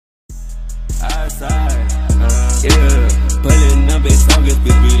outside. Yeah, pulling up in songs,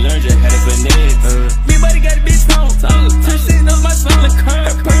 bitch, we learned just how to finesse. Big buddy got a bitch on, touching up my song, the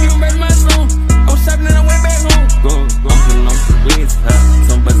curve, perfume read my song. I was shopping and I went back home. Go, I'm pulling on the wrist,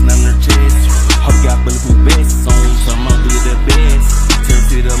 some bustin' on her chest. Hope got bulletproof vests on, so I'ma do the best. Turn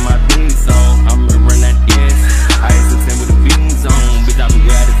it up my beans song, I'ma run that gas. I ain't success with the beans on, bitch, I'm the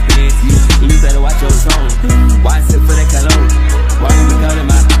guy that's best. You better watch your song. Why sit for that color? Why you been calling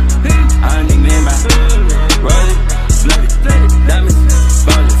my? I don't even name my. Rollin', blooded, diamonds,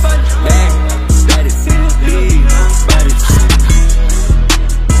 ballin', bang, status, big bodies.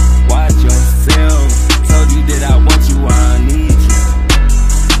 Watch yourself. Told you that I want you, I need you.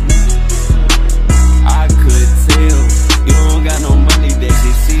 I could tell you don't got no money that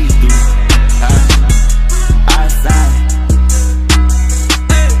you see through. Outside,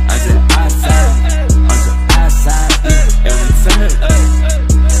 I said outside, every time.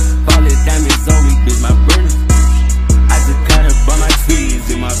 Fall it diamonds on me, bitch, my burner. I just cut up by my trees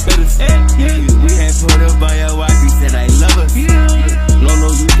in my feathers. We had put up by your wife, he said I love us. No,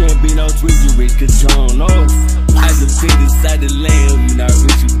 you can't be no tweet, you rich, cause you don't know us. I just fit inside the lane, you not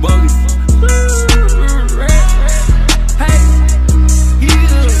rich, you bogus. Hey,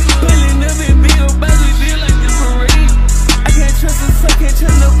 pulling up in big old body, feel like the parade. I can't trust us, I can't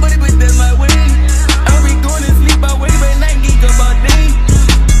trust nobody, but that's my way. I'll be going to sleep, I wake up at night, geek up all day.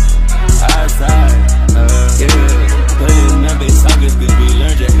 Outside, yeah, pulling up in songs, bitch, we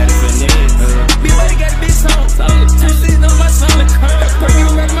learned just how to finesse. Big buddy got a bitch on, touching on my song, the curve,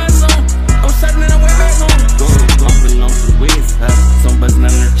 perfume read my song. I'm shopping and I went back home. Go, I'm on the wrist, some bustin' on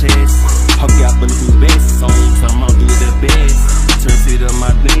her chest. Hope got bulletproof vests on, so I'ma do the best. Turn it up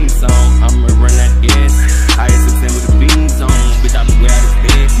my theme song, I'ma run that gas. I ain't success with the beans on, bitch, I'm the way out of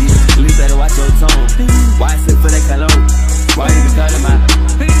best. You better watch your tone. Why sit for that color? Why you be calling my?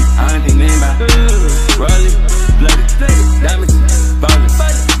 I don't even name my. Rollin', blooded, diamonds, ballin',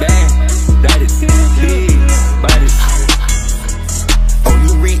 bang, that is big bodies. Oh,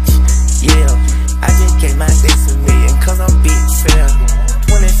 you rich? Yeah, I just gave my ex a million, cause I'm big fair.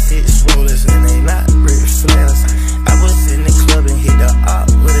 26 rollers and they not real flares. I was in the club and hit the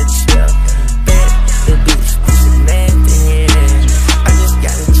op with a chair. Bad, the bitch, pussy nasty, yeah. I just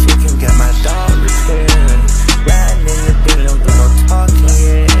got a chicken, got my dog repaired. Riding in the building, don't do no talking,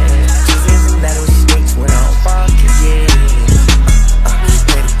 yeah. Just isn't that those snakes when I'm walking, yeah.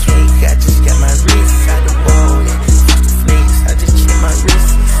 Got a cake, I just got my wrist out the bowl, yeah. Flakes, I just check my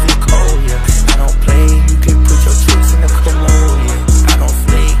wrist, it's too cold, yeah. I don't play, you can put your tricks in the commode, yeah. I don't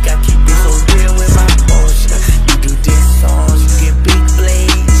flake, I keep it so real with my Porsche. You do this songs, you get big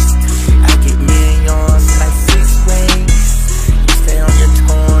blades. I get millions like 6 ways. You stay on your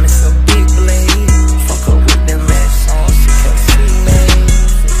tone, it's a big blade. Fuck up with them ass songs, you can't see me.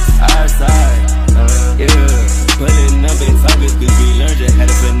 Outside, yeah, pulling up in songs, bitch, we learned just how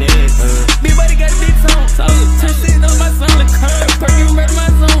to finesse. Big buddy got a bitch on, touching on my song, the curve, perfume read my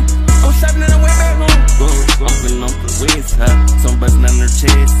song. I'm shopping and I went back home. Go, I'm on the wrist, some bustin' on her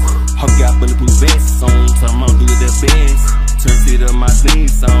chest. Hope got bulletproof vests on, so I'ma do the best. Turn it up my theme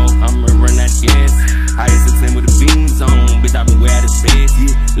song, I'ma run that gas. I ain't success with the beans on, bitch, I been way out of space.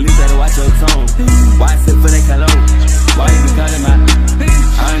 At least better watch your tone. Why sit for that color? Why you be calling my?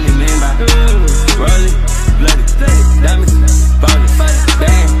 I don't even name my. Rollin', blooded, diamonds, ballin',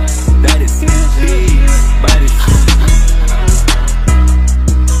 bang, that is big bodies.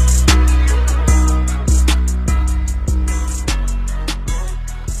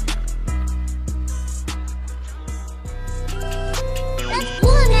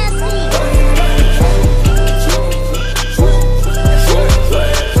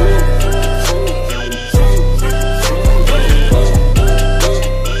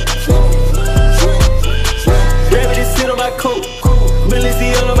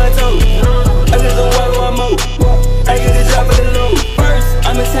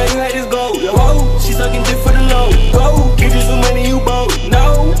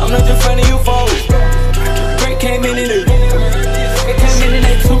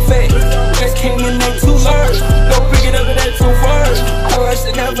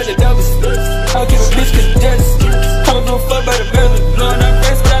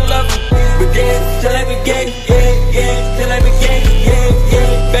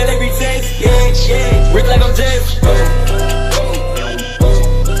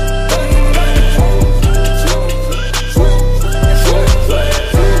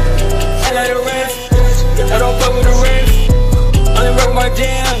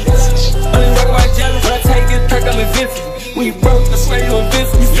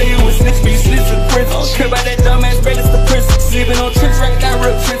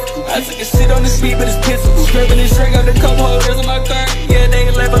 took a shit on the speed, but it's pistable. Scraping this drink out the couple holders on my car. Yeah, they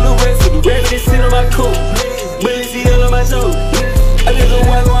ain't left a little residue. Grabbing this shit on my coat, bullets all on my toe. I just don't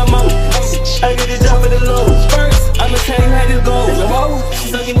walk on my mouth. I get the job for the low. First, I'ma tell you how this goes. She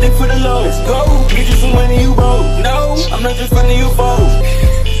sucking dick for the low. Let's go. Get you some money, you broke. No, I'm not just funny, you fold.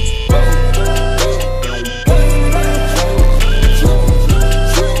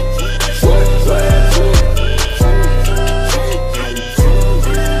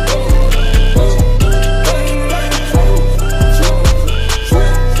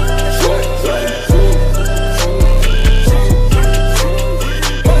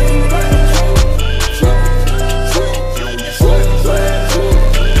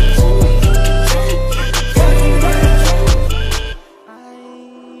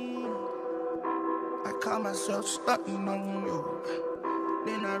 Stunting on you,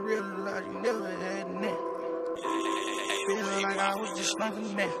 then I realized you never had that. Feel like I was just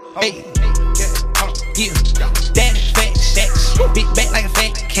stunting that. Hey, yeah, daddy fat stacks, big back like a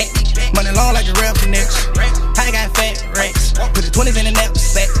fat cat, money long like a real connection. I got fat racks, put the 20s in the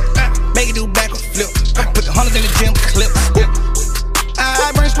knapsack, make it do back or flip, put the 100s in the gym clip.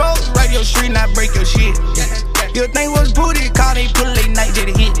 I bring smoke, right your street, not break your shit. Your thing was booty, call they pull late night, did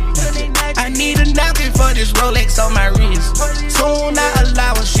it hit. I need a napkin for this Rolex on my wrist. Soon I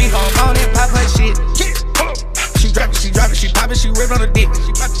allow her, she gon' on and pop her shit. She drop it, she pop it, she rip on the dick.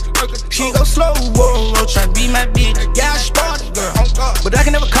 She go slow, whoa, tryna be my bitch. Yeah, I started, girl, but I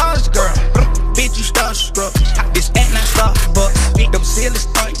can never call this girl. Bitch, you starstruck. This act not Starbucks. Them ceilings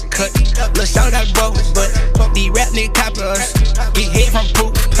start cut. Lil' shawty got a broke butt. These rap nigga copy us. Get head from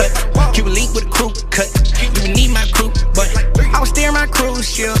poop put. Keep a link with a crew cut. You would need my crew, but I was steering my cruise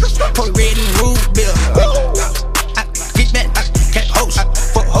ship. Pour red and rude bill. I get back, I can't host.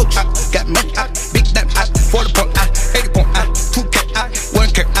 Fuck host, got money, big that, 40 point, 80 point, 2K,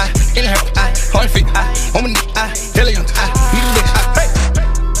 1K, in her, 100 feet, on my knee, helium, need a lick,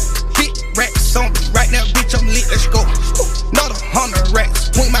 hit racks on me right now, bitch, I'm lit, let's go. Another 100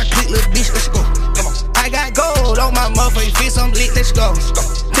 racks, swing my clip, little bitch, let's go. I got gold on my motherfucking fist, I'm lit, let's go.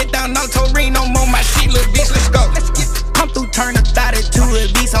 Take down no Torino, no more my shit, little bitch, let's go. Come through, turn a thought to a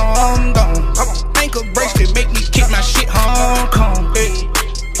beat, so I'm gone. Ankle bracelet, make me kick my shit, Hong Kong. Hey,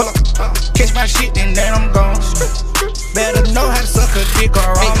 pull up, catch my shit, and then I'm gone. Better know how to suck a dick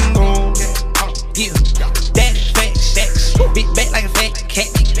or I'm gone. Yeah, daddy fat stacks, big back like a fat cat,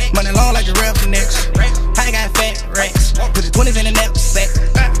 money long like a real connection. I got fat racks, put the 20s in the knapsack,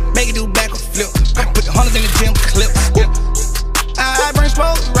 make it do back or flip, put the 100s in the gym clip. I bring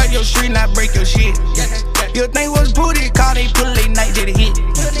smoke, right your street, not break your shit. Your thing was booty, call they pull late night, did it hit.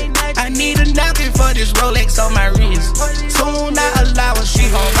 I need a napkin for this Rolex on my wrist. Soon I allow her, she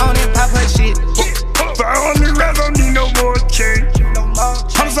gon' on and pop her shit. 500 rats, don't need no more change.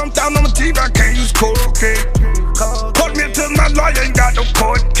 100,000 on my teeth, I can't use cocaine. Put me to my lawyer, ain't got no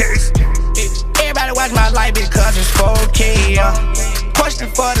court case. Everybody watch my life because it's 4K, Question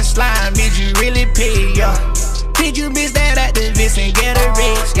for the slime, did you really pay, Did you miss that activist and get a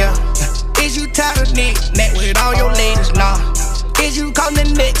raise, Is you tired of knick-knack with all your ladies, nah? Is you calling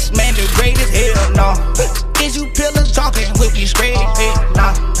the next man the greatest, hell no? Is you pillow talking with me straight,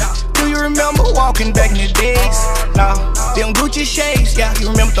 nah? Do you remember walking back in the days, nah? Them Gucci shades, yeah,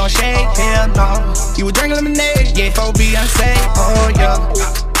 you remember throwing shade, hell no? You were drinking lemonade, yeah, for Beyonce, oh yeah.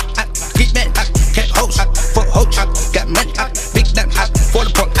 I get that, I can't host, fuck host, got money, big that,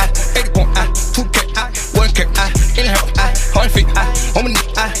 40 point, 80 point, 2K, 1K, in her, 100 feet, on my knee,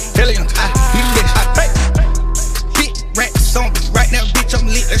 helium, need a lick, hit racks on me right now, bitch, I'm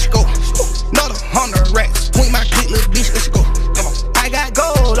lit, let's go. Another 100 racks, swing my clip, little bitch, let's go. I got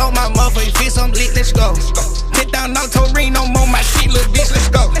gold on my motherfucking fist, I'm lit, let's go. Take down no Torino, no more my shit, little bitch, let's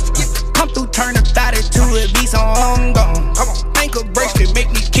go. Come through, turn a thought to a beat, so I'm gone. Ankle bracelet,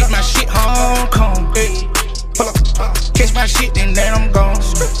 make me kick my shit, Hong Kong. Hey, pull up, catch my shit, and then I'm gone.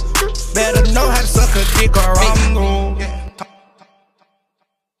 Better know how to suck a dick or I'm gone.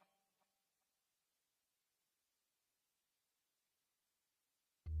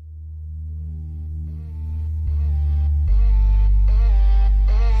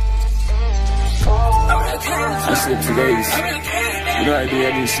 I slept 2 days. You know what I did?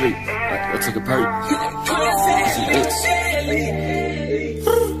 I didn't sleep. I took a perk. Some X.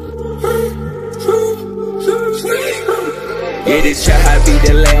 Yeah, this trap, I beat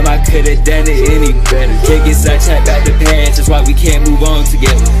the lamb, I could've done it any better. Can't get such hype out the past, that's why we can't move on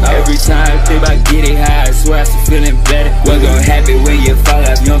together. Every time I think about getting high, I swear I still feeling better. What's gonna happen when you fall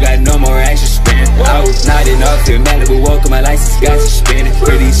off, you don't got no more action spin. I was nodding off here, mad, but woke up, my license got suspended.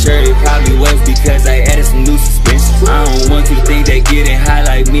 Pretty sure it probably was because I added some new suspension. I don't want you to think that getting high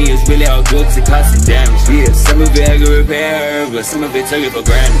like me is really all good to cause some damage. Yeah, some of it I can repair, but some of it took it for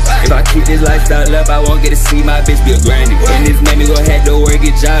granted. If I keep this lifestyle up, I won't get to see my bitch be a granny. And this made me go ahead to work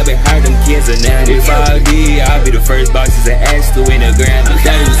a job and hire them kids a nanny. If I did, I'll be the first boxes and ask to win a Grammy.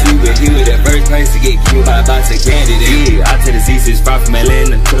 Daddy was sweet, but he was the first person to get killed by a box of candy. Yeah, I tell the C6 far from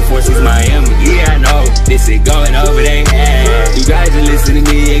Atlanta to the 4 6 Miami. Yeah, I know this is going over their head. You guys just listen to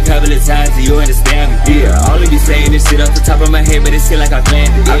me a couple of times so you understand me. Yeah, all of you saying this shit off the top of my head, but it's shit like I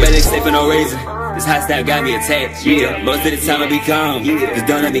planned it. I better stay for no reason. This hot style got me attached. Yeah, most of the time I be calm. Just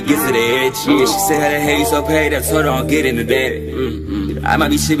don't let me get to the edge. Yeah, she said how the hell you so paid. I told her I don't get into that. I might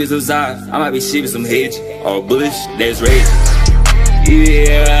be shit with some sauce, I might be shit with some hedge, or bush that's rage.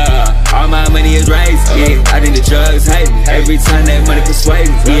 Yeah, all my money is raised. Yeah, I think the drugs hate me. Every time that money persuade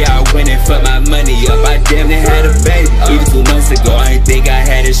me. Yeah, I went and fucked my money up. I damn near had a baby. Even 2 months ago, I ain't think I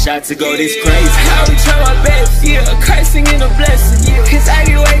had a shot to go this crazy. I would try my best. Yeah, a cursing and a blessing. Cause I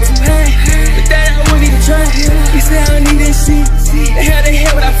get way too high, but that I wouldn't even try. You say I don't need that shit. The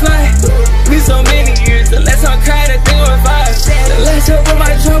hell would I fly? Been so many years. The last time I cried, I think I was 5. The last time on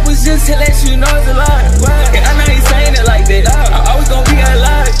my drop was just to let you know it's a lie. And I know you saying it like that. I was gonna be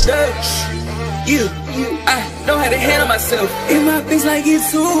alive. I know how to handle myself. And my bitch like it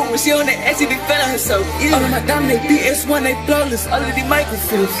too. When she on the edge, she be feeling herself. All of my dominate BS1, they flawless. All of these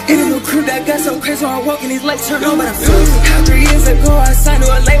microfilms. In a new crew that got so crazy when I walk in these lights turn on, but I'm filled. How 3 years ago I signed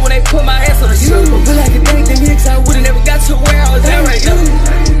to a label when they put my ass on the show. But like a thank them niggas, I would've never got to where I was at right now.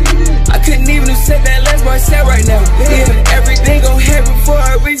 I couldn't even have said that last bar I said right now. Yeah, everything gon' happen for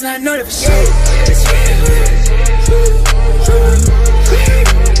a reason, I know that for sure.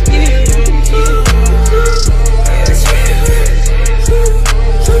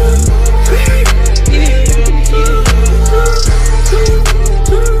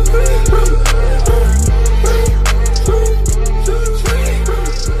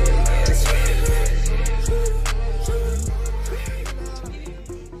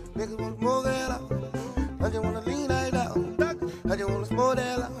 Niggas wanna smoke that out. I just wanna lean right out. I just wanna smoke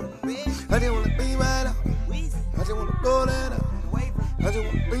that out. I just wanna be right out. I just wanna blow that out. I just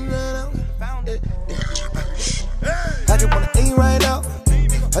wanna bring that out. I just wanna aim right out.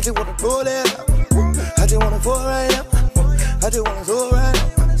 I just wanna blow that out. I just wanna fall right out. I just wanna soar right out.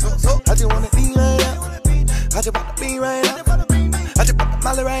 I just wanna be right out. I just wanna be right out. I just want the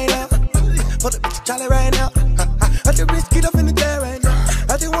molly right out. Put the bitch Charlie right now. I just bitch get up in the chair right now.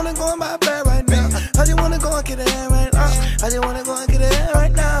 I just wanna go and buy a bag right now. I just wanna go and get a hair right now. I just wanna go and get a hair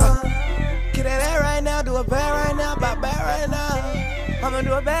right now. Get that hair right now, do a bag right now, buy a bag right now. I'ma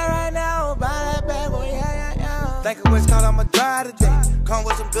do a bag right now, buy that bag, oh yeah, yeah, yeah. Think of what's called, I'ma drive today. Come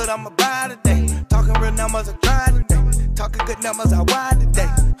with some good, I'ma buy today. Talking real numbers, I try today. Talking good numbers, I wide today.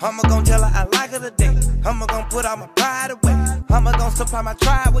 I'ma gon' tell her I like her today. I'ma gon' put all my pride away. I'ma gon' supply my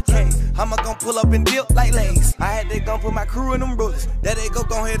tribe with K. I'ma gon' pull up and dip like Lays. I had to gon' put my crew in them rollers. That they go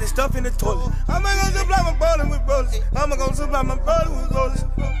ahead and stuff in the toilet. I'ma gon' supply my brother with rollers. I'ma gon' supply my brother with rollers.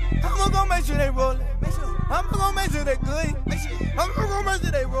 I'ma gon' make sure they rollin'. I'ma gon' make sure they good. I'ma gon' make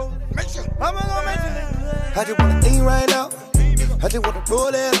sure they rollin'. I'ma gon' make sure they good. I just wanna aim right out. I just wanna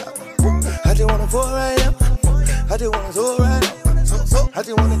blow that out. I just wanna fall right out. I just wanna soar right out. I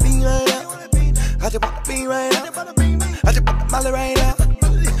just wanna be right out. I just wanna be right out. I just want the molly right out.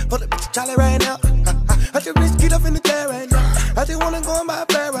 Put the bitch Charlie right now. I just bitch get up in the chair right now. I just wanna go and buy a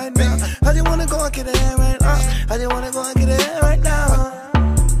bag right now. I just wanna go and get a hair right now. I just wanna go and get a hair right now.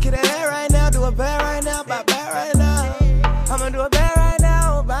 Get a hair right now, do a bag right now, buy a bag right now. I'ma do a bag right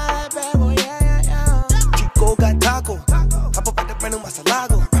now, buy that bag, oh yeah, yeah, yeah. Chico got taco. Hop up at the brand new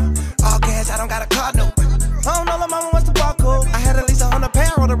Masalago. All cash, I don't got a card, no. I don't know my mama wants the barcode. I had at least 100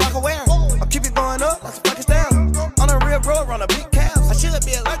 pounds on the rock aware. I'll keep it going up, like some fucking style. On a real road, run a big cab. I should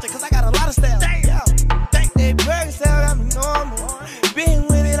be allergic, cause I got a lot of style. Yeah. They burger style, I'm normal. Been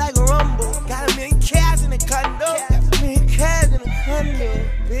with it like a rumble. Got a million cash in the condo. Million cash in the condo.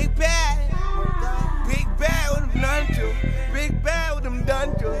 Big bag. Big bag with them done to. Big bag with them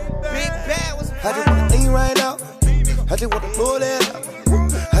done to. Big bag with some I just wanna lean right out. I just wanna blow that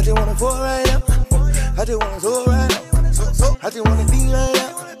out. I just wanna fall right out. I just wanna soar right out. I just wanna be right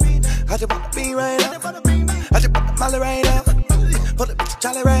out. I just wanna be right out. I just want the molly right out. Put the bitch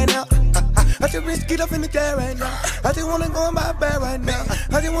Charlie right now. I just bitch get up in the chair right now. I just wanna go and buy a bag right now.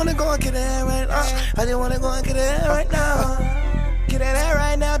 I just wanna go and get a hair right now. I just wanna go and get a hair right now. Get that hair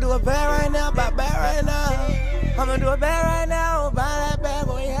right now, do a bag right now, buy a bag right now. I'ma do a bag right now, buy that bag,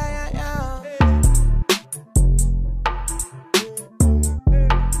 oh yeah, yeah, yeah.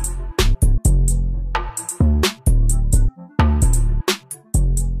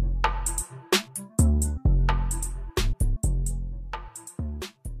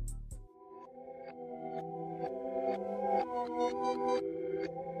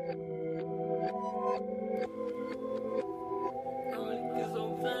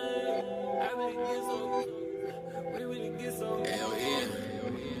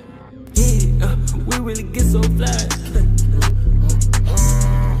 really get so fly.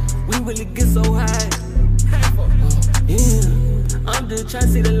 We really get so high. Yeah, I'm just tryna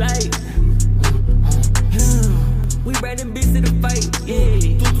see the light. We bring them beats to the fight.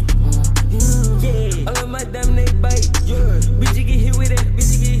 Yeah, all of my damn they bite. Bitch, you get hit with that.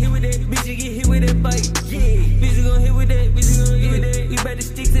 Bitch, you get hit with that. Bitch, you get hit with that bite. Yeah, bitch, you gon' hit with that. Bitch, you gon' hit with that. We better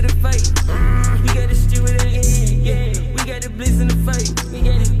stick to the fight. We gotta stick with that. Yeah, we got the blitz in the fight. We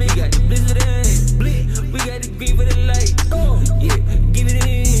got the blitz with that. We got the green for the light. Yeah, give it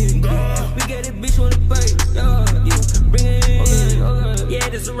in. We got that bitch on the fight. Yeah, bring it in. Yeah,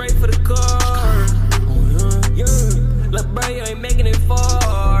 this a right for the car. Yeah, look, bro, you ain't making it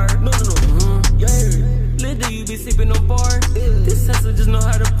far. No. Yeah, little you be sipping on bar. This hustle just know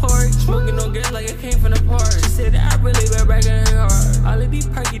how to park. Smoking on gas like I came from the park. She said that I really been bragging hard. All of these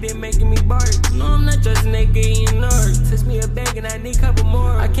perky, they making me bark. No, I'm not just naked eating nerds. Touch me a bag and I need a couple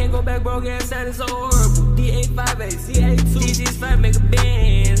more. I can't go back broke, ass sounding so horrible. D858, C82, G65 make a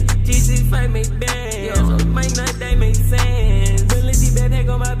band. G65 make bands. So might not they make sense. Really deep that heck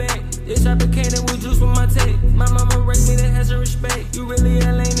on my back. This shop a cannon with juice with my tape. My mama raised me to have some respect. You really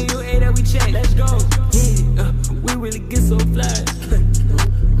a lane and you ate that we check. Let's go. Yeah, we really get so fly.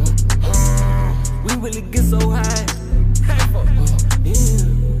 We really get so high.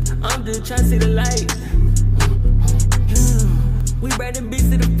 Yeah, I'm just tryna see the light. We bring them beats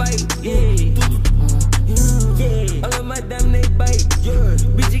to the fight. Yeah, all of my damn they bite.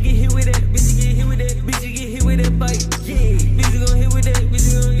 Bitch, you get hit with that. Bitch, you get hit with that. Bitch, you get hit with that bite. Yeah, bitch, you gon' hit with that. Bitch,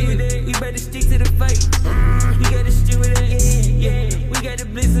 you gon' hit with that. We better stick to the fight. We gotta stick with that. Yeah, we got the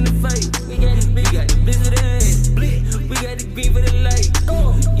blitz in the fight. We got the blitz with that. We got the green for the light.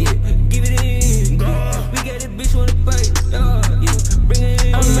 Yeah, give it in. We got the bitch on the fight. Yeah, bring it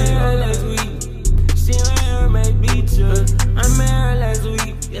in. I met her last week. She ran her my beach. I met her last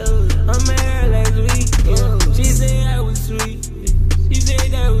week. I met her last week. She said I was sweet. She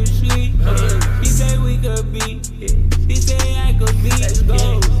said that was sweet. She said we could be. She said I could be. Let's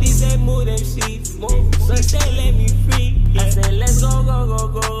go. She said move them sheets. She said let me free. I said let's go.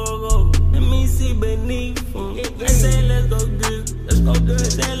 Let me see beneath. I said let's go good. Let's go good. I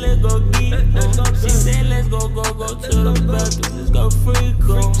said let's go deep. She said let's go to the bathroom. Let's go freak.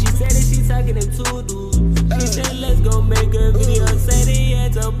 She said that she talking to two dudes. She said let's go make a video. Said he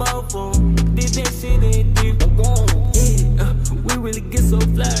had to both of them. Did that shit in deep. Yeah, we really get so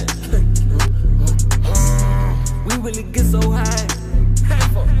fly. We really get so high.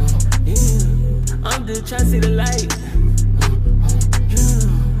 Yeah, I'm just tryna see the light.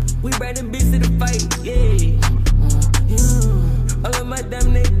 We bring them beats to the fight. Yeah, all of my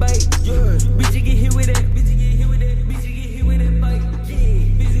damn they bite. Bitch, you get hit with that. Bitch, you get hit with that. Bitch, you get hit with that bite. Yeah,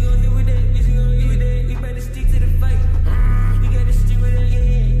 bitch, you gon' hit with that. Bitch, you gon' hit with that. We better stick to the fight. We gotta stick with that.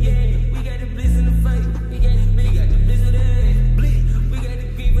 Yeah, we got the blitz in the fight. We got the blitz with that. We got the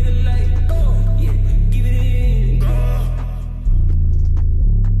green for the light. Yeah, give it in.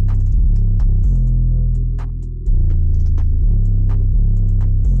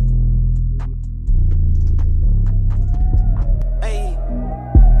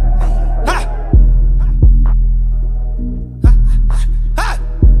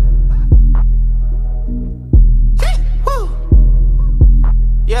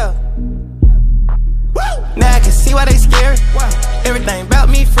 Everything about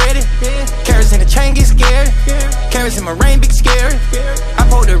me Freddy. Carrots in the chain get scared. Carrots in my rain big scary. I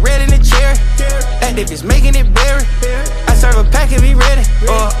pulled the red in the chair. That dip is making it berry. I serve a pack if he ready.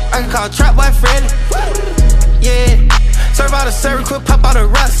 Or I can call Trap Boy Freddy. Yeah. Serve all the syrup, quick pop all the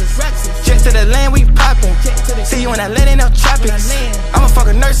rosters. Jet to the land, we poppin'. See you in Atlanta, in the tropics. I'm a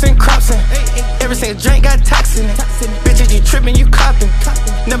fucking nurse in Cropson. Every single drink got toxin in it. Bitches, you trippin', you coppin'.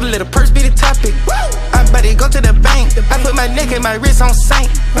 Never let a purse be the topic. I'm about to go to the bank. I put my neck and my wrist on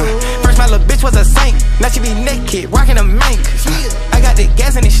Saint. First my little bitch was a saint. Now she be naked, rockin' a mink. I got the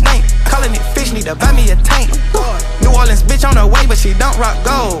gas in the snake. Callin' it fish, need to buy me a tank. New Orleans bitch on the way, but she don't rock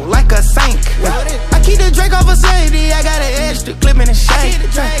gold like a saint. I keep the Drake off a safety. I got an extra clip in the shade.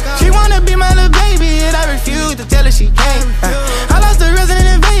 She wanna be my little baby, and I refuse to tell her she can't. I lost a resident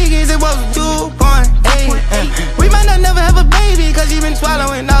in Vegas, it was 2.8. We might not never have a baby, cause she been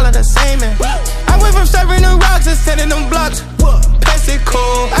swallowing all of the semen. I went from serving the rocks to sending them blocks. Pass it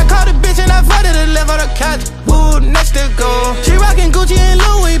cool. I called a bitch and I flooded her left on the couch. Woo, next to go. She rockin' Gucci and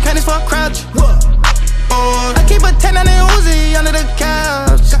Louis, panties for a crouch. I keep a 10 on the Uzi under the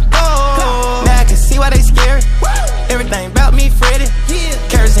couch. Now I can see why they scared. Everything about me Freddy.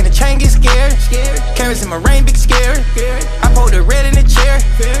 Carrots in the chain get scared. Carrots in my rain big scary. I pulled the red in the chair.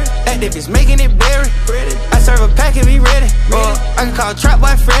 That dip is making it berry. I serve a pack if he ready. Or I can call Trap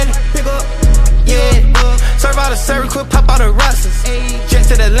Boy Freddy. yeah. Serve all the syrup, quit pop all the rustlers. Jet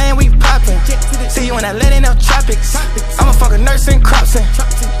to the land, we poppin'. See you in Atlanta in the tropics. I'm a fucking nurse in Cropson.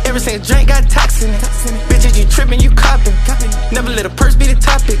 Every single drink got toxin in it. Bitches, you trippin', you coppin'. Never let a purse be the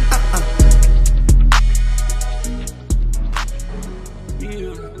topic.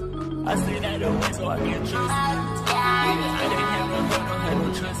 I say that the way so I can trust you. Yeah, I didn't have no hope, don't have no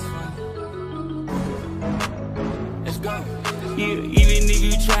trust fund. Let's go. Yeah, even if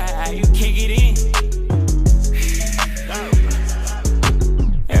you try, you can't get in.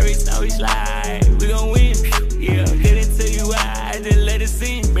 Every time we slide, we gon' win. Yeah, didn't tell you why, I just let it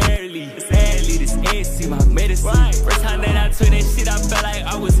in. Barely, sadly, this AC my medicine. Right. First time that I took that shit, I felt like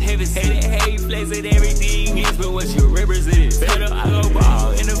I was heavy. Hate flex and everything is, but what you represent. Better I go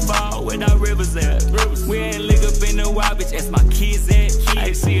ball in the fall without rivers at. We ain't lick up in the wild, bitch, that's my kids at.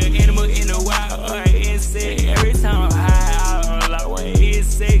 I see an animal in the wild or an insect. Every time I'm high, I don't like one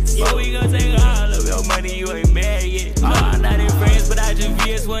insect. So we gon' take all of your money, you ain't mad yet. I'm not in France, but I just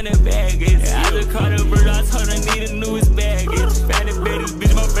VS one of baggage. I just caught a bird, I told her need a newest baggage. Found a baddest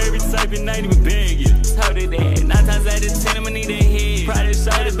bitch, my favorite type, and not even baggage. Told her that 9 times out of 10, I'ma need a head. Probably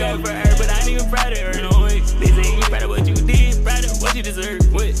shot it back for her, but I ain't even proud of her. No way. They say you proud of what you did, proud of what you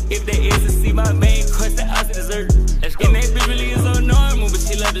deserve. What if they is to see my main course that I deserve? And that bitch really is so normal, but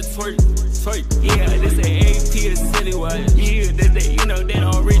she love to twerk. Yeah, this a AP, a silly watch. Yeah, that's that, you know, they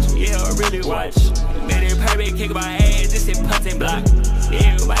don't reach. Yeah, I really watch. Man, they probably kick my ass, this shit punch and block.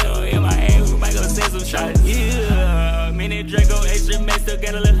 Yeah, we might go in my ass, we might go send some shots. Yeah, man, that Draco extra man still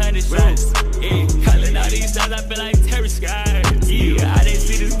got a little 100 shots. Yeah, calling all these times, I feel like terror skies. Yeah, I didn't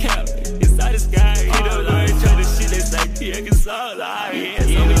see this cap, it's all the sky. You know, Lord, try to shit that's like, yeah, it's all live. Yeah,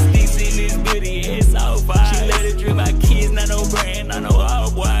 so many sticks in this beauty, yeah, it's all fire. She let it drink my kids, not no brand, not no all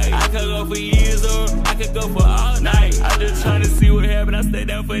white. I could go for years or I could go for all night. I just tryna see what happened, I stay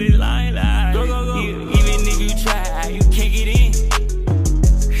down for this line. Go, go, go. Yeah, even if you try, you can't get in.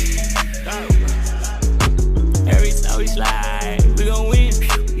 Every time we slide, we gon' win.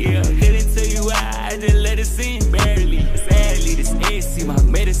 Yeah, didn't tell you why, I just let it in. Barely, sadly, this AC my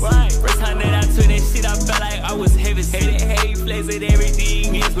medicine. Right. First time that I took that shit, I felt like I was heavy. Hate flex and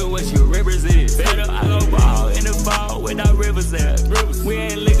everything is, but what you represent. Better I go ball in the fall without rivers at. We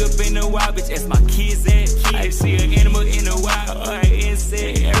ain't lick up in the wild, bitch, that's my kids at. I see an animal in the wild or an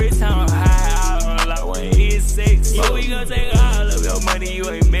insect. Every time I'm high, I don't like one insect. So we gon' take all of your money, you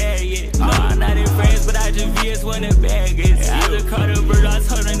ain't mad yet. No, I'm not in France, but I just VS one of baggage. I just caught a bird, I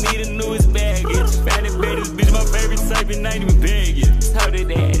told her need a newest baggage. Found a baddest bitch, my favorite type, and not even baggage. Told her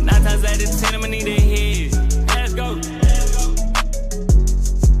that 9 times out of 10, I'ma need a head. Let's go.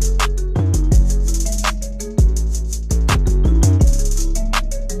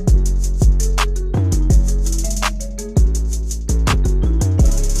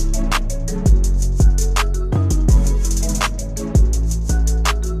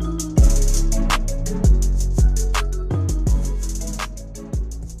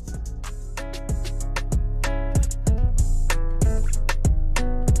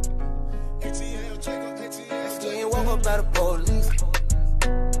 By the police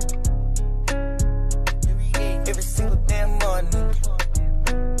every single damn morning.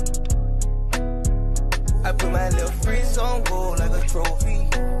 I put my little frizz on gold like a trophy.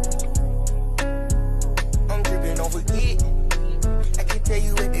 I'm dripping on forget. I can tell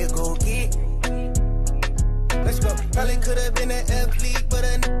you what they go get. Let's go. Probably could've been an athlete, but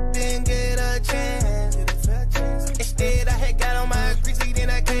a didn't get a chance. Instead, I had got on my greasy, then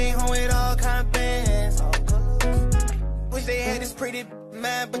I came home with all kind of bands. Wish they had this pretty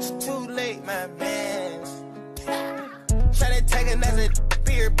mind, but you're too late, my man. Try to take another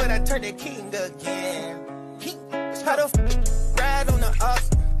beer, but I turned the king again. How the f ride on the ox,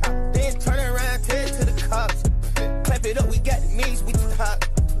 then turn around, tell it to the cops. Clap it up, we got the means, we too hot.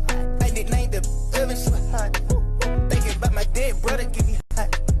 Like they named the building, she was hot. Thinking about my dead brother, get me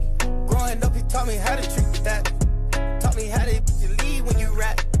hot. Growing up, he taught me how to treat that. Taught me how to lead when you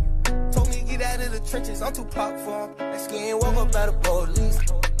rap. Told me get out of the trenches, I'm too pop for him. That skin woke up by the police.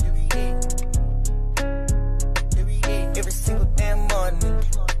 Every single damn morning.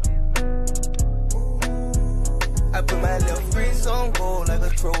 I put my little frizz on gold like a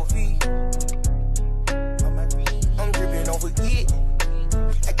trophy. I'm dripping on forget.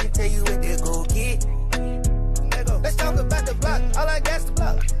 I can tell you what they go get. Let's talk about the block, all I got's the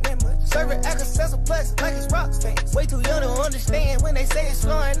block. Serving access plus like it's rocks. Way too young to understand when they say it's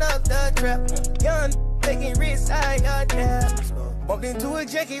slowing up the trap. Young taking risks, I adapt. Bumped into a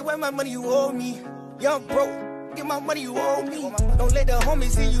jacket, where my money you owe me. Young broke, get my money you owe me. Don't let the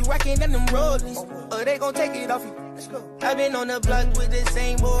homies see you rocking in them rollers, or they gon' take it off you. I been on the block with the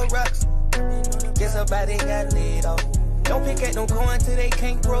same old rocks. guess her body got laid off. Don't pick at them coins till they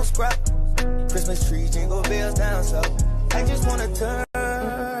can't grow scrap. Christmas trees, jingle bells down south. I just wanna turn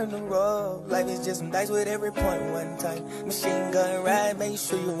the road. Life is just some dice with every point one time. Machine gun ride, make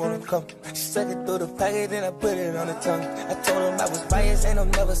sure you wanna come. She suck it through the pocket, then I put it on the tongue. I told him I was biased, and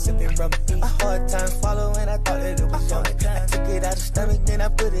I'm never sipping rum. A hard time following, I thought that it was young. I took it out of stomach, then I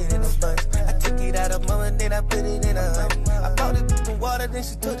put it in a buns. I took it out of mama, then I put it in a honey. I bought it some water, then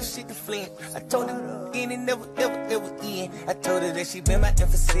she took the shit to Flint. I told her in it never, ever end. I told her that she been my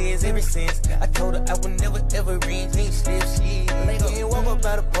emphasis ever since. I told her I would never, ever reinvent shit. She ain't walk up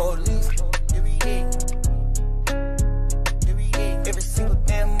by the police. Every single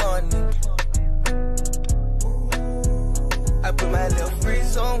damn morning. I put my left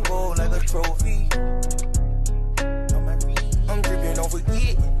wrist on gold like a trophy. I'm dripping on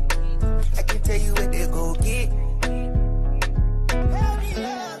forget. I can tell you what they go get. Help me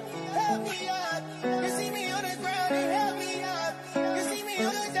up, help me up. You see me on the ground and help me up. You see me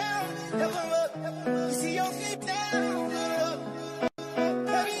on the down, help them up. You see your feet down, help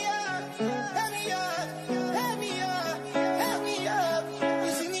me up, help me up, help me up, help me up.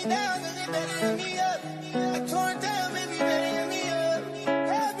 You see me down, cause they better than me up. I torn down, baby, better than me up.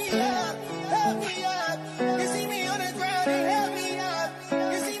 Help me up, help me up. You see me on the ground and help me up.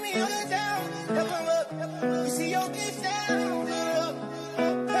 You see me on the down, help them up. You see your feet down, help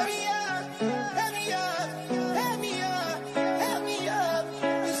me up, help me up, help me up, help me up.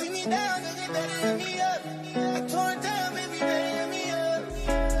 You see me down, cause they better than me up. I torn down, baby, better than me up.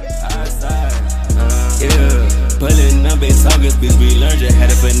 Outside, yeah. Pulling up in August, bitch, we learned just how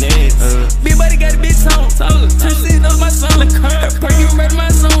to finesse. Big body got a big song, turn shit up my son, like her. Perfume right in my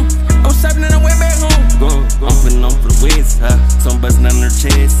zone. I'm shopping and I went back home. I'm putting on for the west, some bustin' on her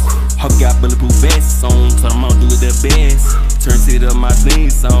chest. Hope got bulletproof vests on, so I'm gonna do it the best. Turn shit up my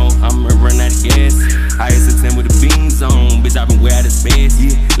theme song, I'm gonna run out of gas. IS-6 with the beans on, bitch, I been way out of space.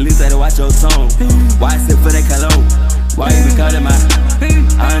 Yeah, at least I had to watch your tone. Why I sit for that cologne? Why you be calling my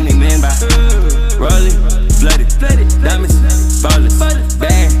I don't need man by rolling, bloody, diamonds, ballers,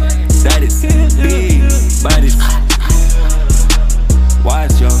 bad, that is big bodies.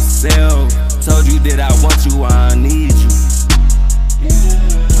 Watch yourself. Told you that I want you, I need you.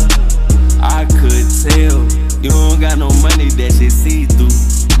 I could tell you don't got no money, that shit see through.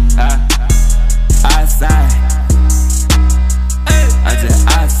 Outside, I'm just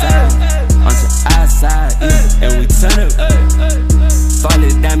outside, yeah. And we turn up.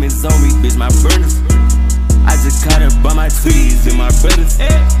 Falling diamonds on me, bitch, my burners. I just caught up by my tweeds and my brothers.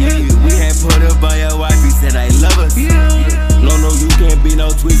 Yeah, we had put up by your wife, he said I love us. No, you can't be no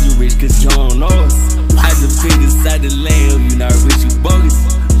tweet, you rich cause you don't know us. I just fit inside the lane, you not rich, you bogus.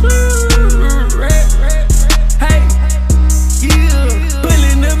 Hey, yeah,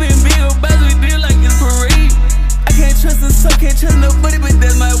 pulling up in big old bags, we feel like it's parade. I can't trust us, so can't trust nobody, but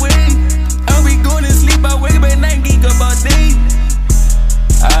that's my way. I'll be going to sleep, I wake up at night, geek up all day.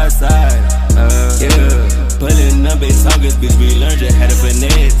 Outside, yeah. Pulling up in August, bitch, we learned just how to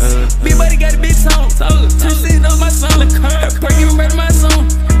finesse. Big body got a big song, turn shit up my son, like her. Perfume right in my zone.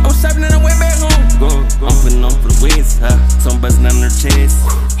 I'm shopping and I went back home. I'm putting on for the west, some bustin' on her chest.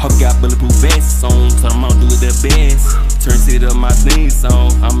 Hope got bulletproof vests on, so I'm gonna do it the best. Turn shit up my theme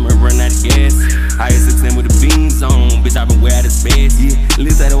song, I'm gonna run out of gas. IS-6 with the beans on, bitch, I been way out of space. Yeah, at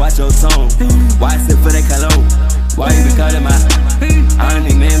least I had to watch your tone. Why I sit for that cologne? Why you be calling my I don't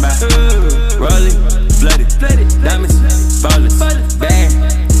need man by rolling, bloody, diamonds, ballers, bad,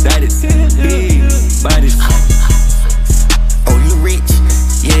 that is big bodies. Oh, you rich?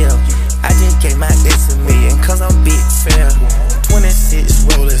 Yeah. I just gave my ex a million, cause I'm big fair. 26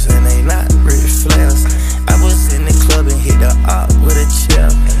 rollers and they not rich flares. I was in the club and hit the op with a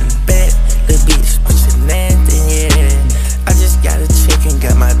chair. Bet the bitch, but you nasty, yeah. I just got a check and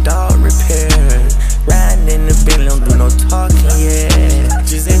got my dog repaired. Riding in the Bentley, don't do no talking, yeah.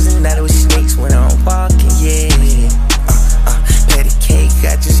 Just everything that with snakes when I'm walking, yeah. Patty cake,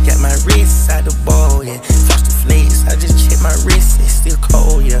 I just got my wrist out the bowl, yeah. Frosted flakes, I just checked my wrist, it's still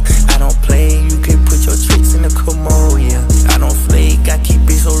cold, yeah. I don't play, you can put your tricks in the commode, yeah. I don't flake, I keep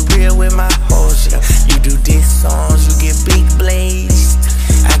it so real with my hoes, yeah. You do diss songs, you get big blazed.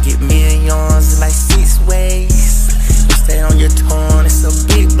 I get millions in like 6 ways. You stay on your tongue, it's a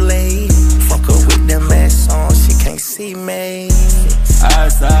big blade. Fuck her with them ass on, she can't see me.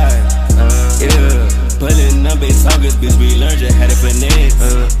 Outside, yeah. Pulling up in August, bitch, we learned just how to finesse.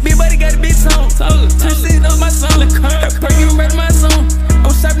 Big body got a big song, turn shit up my son, like her. Perfume right in my zone.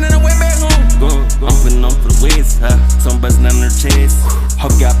 I'm shopping and I went back home. I'm putting on for the west, some bustin' on her chest.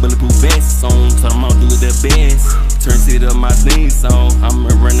 Hope got bulletproof vests on, so I'm gonna do it the best. Turn shit up my theme song, I'm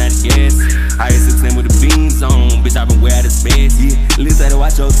gonna run out of gas. I used to sing with the beans on. Bitch, I been way out of space, yeah. Listen to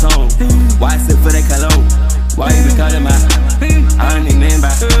watch your tone. Why I sit for that cologne?